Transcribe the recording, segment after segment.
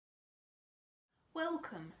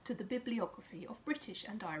Welcome to the Bibliography of British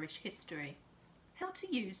and Irish History. How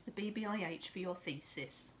to use the BBIH for your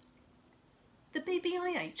thesis. The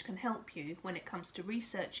BBIH can help you when it comes to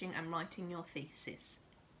researching and writing your thesis.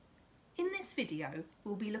 In this video,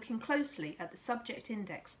 we'll be looking closely at the subject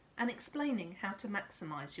index and explaining how to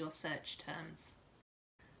maximise your search terms.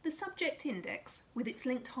 The subject index, with its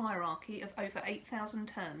linked hierarchy of over 8,000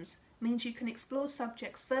 terms, means you can explore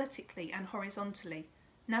subjects vertically and horizontally,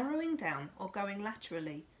 narrowing down or going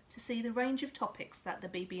laterally to see the range of topics that the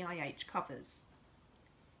BBIH covers.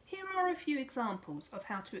 Here are a few examples of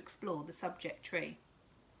how to explore the subject tree.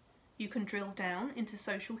 You can drill down into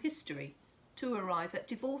social history to arrive at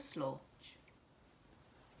divorce law.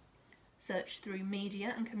 Search through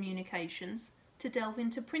media and communications to delve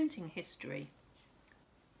into printing history.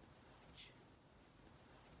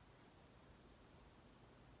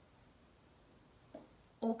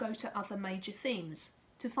 Or go to other major themes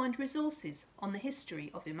to find resources on the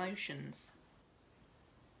history of emotions.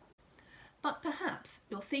 But perhaps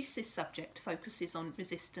your thesis subject focuses on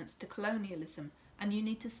resistance to colonialism and you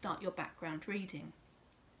need to start your background reading.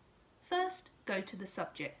 First, go to the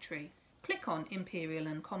subject tree. Click on Imperial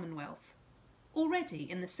and Commonwealth. Already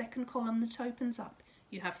in the second column that opens up,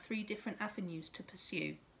 you have 3 different avenues to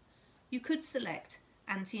pursue. You could select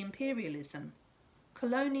anti-imperialism,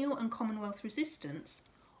 colonial and Commonwealth resistance,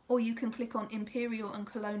 or you can click on Imperial and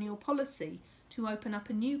Colonial Policy to open up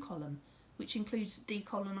a new column, which includes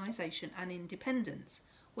decolonisation and independence,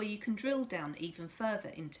 where you can drill down even further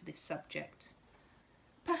into this subject.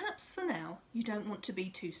 Perhaps for now you don't want to be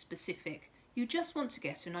too specific, you just want to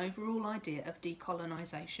get an overall idea of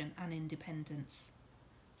decolonisation and independence.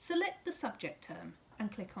 Select the subject term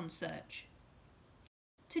and click on Search.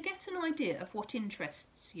 To get an idea of what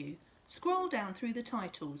interests you, scroll down through the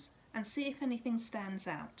titles and see if anything stands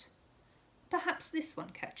out. Perhaps this one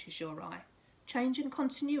catches your eye, Change and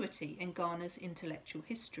Continuity in Ghana's Intellectual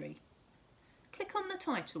History. Click on the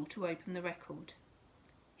title to open the record.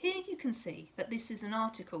 Here you can see that this is an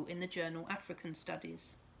article in the journal African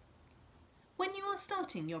Studies. When you are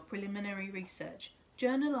starting your preliminary research,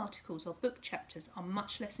 journal articles or book chapters are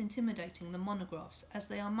much less intimidating than monographs as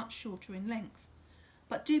they are much shorter in length.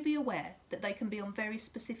 But do be aware that they can be on very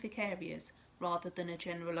specific areas rather than a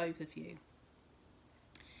general overview.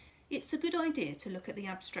 It's a good idea to look at the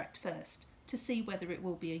abstract first to see whether it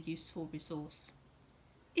will be a useful resource.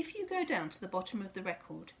 If you go down to the bottom of the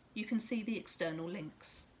record, you can see the external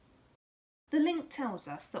links. The link tells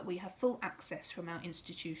us that we have full access from our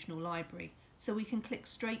institutional library, so we can click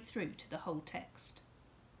straight through to the whole text.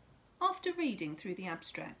 After reading through the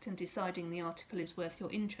abstract and deciding the article is worth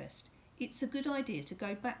your interest, it's a good idea to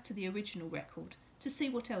go back to the original record to see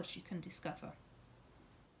what else you can discover.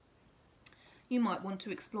 You might want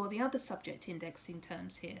to explore the other subject indexing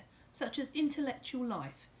terms here, such as intellectual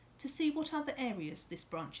life, to see what other areas this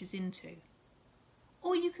branches into.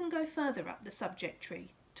 Or you can go further up the subject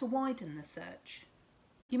tree to widen the search.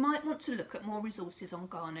 You might want to look at more resources on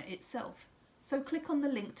Ghana itself, so click on the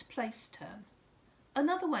linked place term.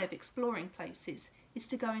 Another way of exploring places is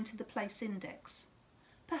to go into the place index.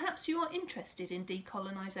 Perhaps you are interested in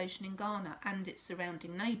decolonisation in Ghana and its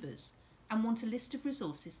surrounding neighbours and want a list of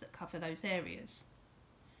resources that cover those areas.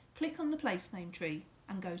 Click on the place name tree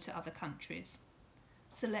and go to other countries.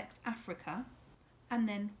 Select Africa and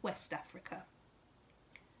then West Africa.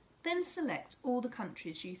 Then select all the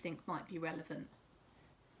countries you think might be relevant.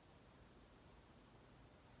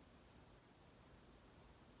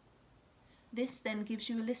 This then gives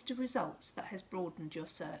you a list of results that has broadened your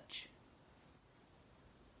search.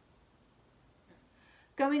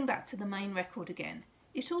 Going back to the main record again,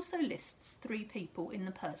 it also lists 3 people in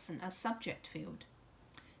the person as subject field.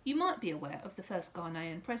 You might be aware of the first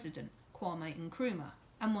Ghanaian president, Kwame Nkrumah,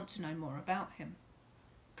 and want to know more about him.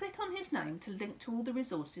 Click on his name to link to all the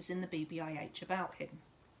resources in the BBIH about him.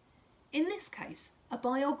 In this case, a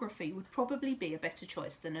biography would probably be a better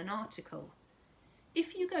choice than an article.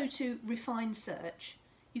 If you go to Refine Search,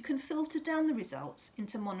 you can filter down the results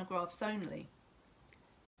into monographs only.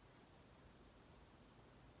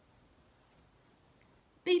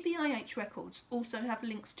 BBIH records also have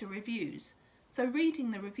links to reviews, so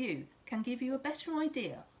reading the review can give you a better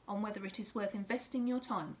idea on whether it is worth investing your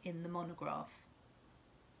time in the monograph.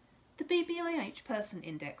 The BBIH Person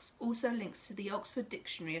Index also links to the Oxford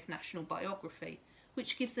Dictionary of National Biography,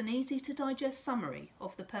 which gives an easy to digest summary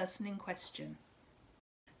of the person in question.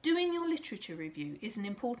 Doing your literature review is an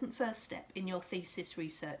important first step in your thesis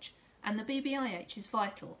research, and the BBIH is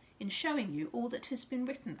vital in showing you all that has been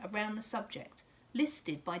written around the subject,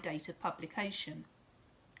 listed by date of publication.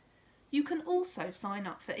 You can also sign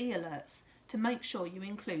up for e-alerts to make sure you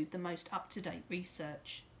include the most up-to-date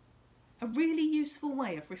research. A really useful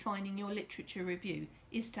way of refining your literature review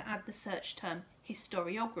is to add the search term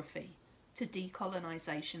historiography to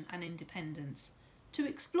decolonisation and independence, to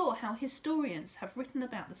explore how historians have written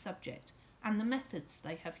about the subject and the methods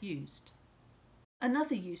they have used.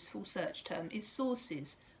 Another useful search term is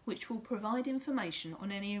sources, which will provide information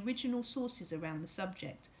on any original sources around the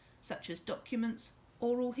subject, such as documents,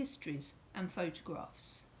 oral histories and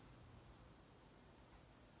photographs.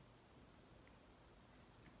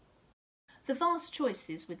 The vast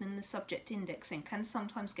choices within the subject indexing can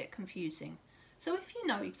sometimes get confusing, so if you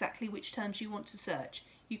know exactly which terms you want to search,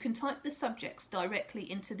 you can type the subjects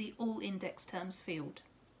directly into the All Index Terms field.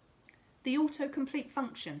 The autocomplete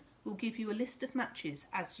function will give you a list of matches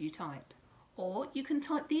as you type, or you can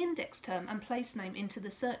type the index term and place name into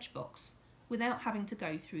the search box without having to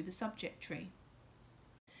go through the subject tree.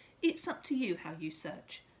 It's up to you how you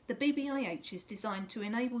search. The BBIH is designed to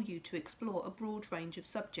enable you to explore a broad range of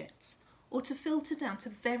subjects, or to filter down to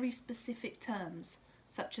very specific terms,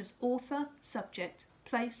 such as author, subject,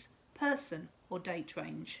 place, person, or date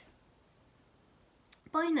range.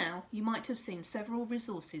 By now, you might have seen several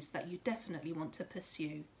resources that you definitely want to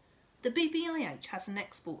pursue. The BBIH has an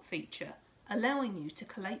export feature, allowing you to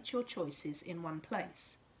collate your choices in one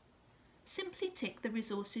place. Simply tick the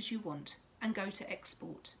resources you want and go to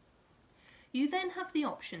export. You then have the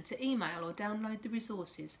option to email or download the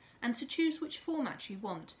resources and to choose which format you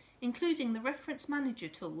want, including the reference manager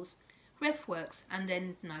tools, RefWorks and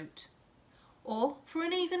EndNote. Or, for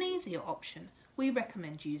an even easier option, we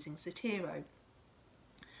recommend using Zotero.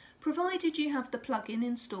 Provided you have the plugin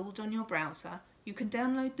installed on your browser, you can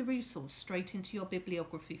download the resource straight into your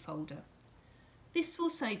bibliography folder. This will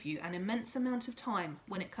save you an immense amount of time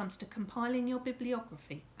when it comes to compiling your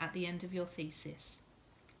bibliography at the end of your thesis.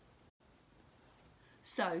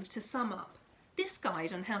 So, to sum up, this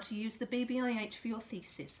guide on how to use the BBIH for your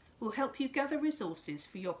thesis will help you gather resources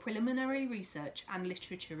for your preliminary research and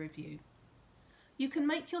literature review. You can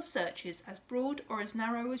make your searches as broad or as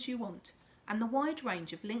narrow as you want, and the wide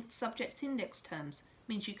range of linked subject index terms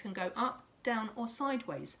means you can go up, down or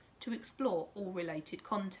sideways to explore all related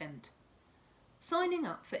content. Signing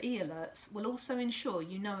up for e-alerts will also ensure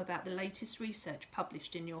you know about the latest research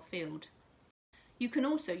published in your field. You can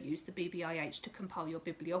also use the BBIH to compile your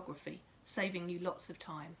bibliography, saving you lots of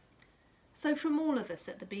time. So from all of us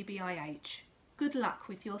at the BBIH, good luck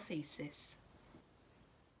with your thesis.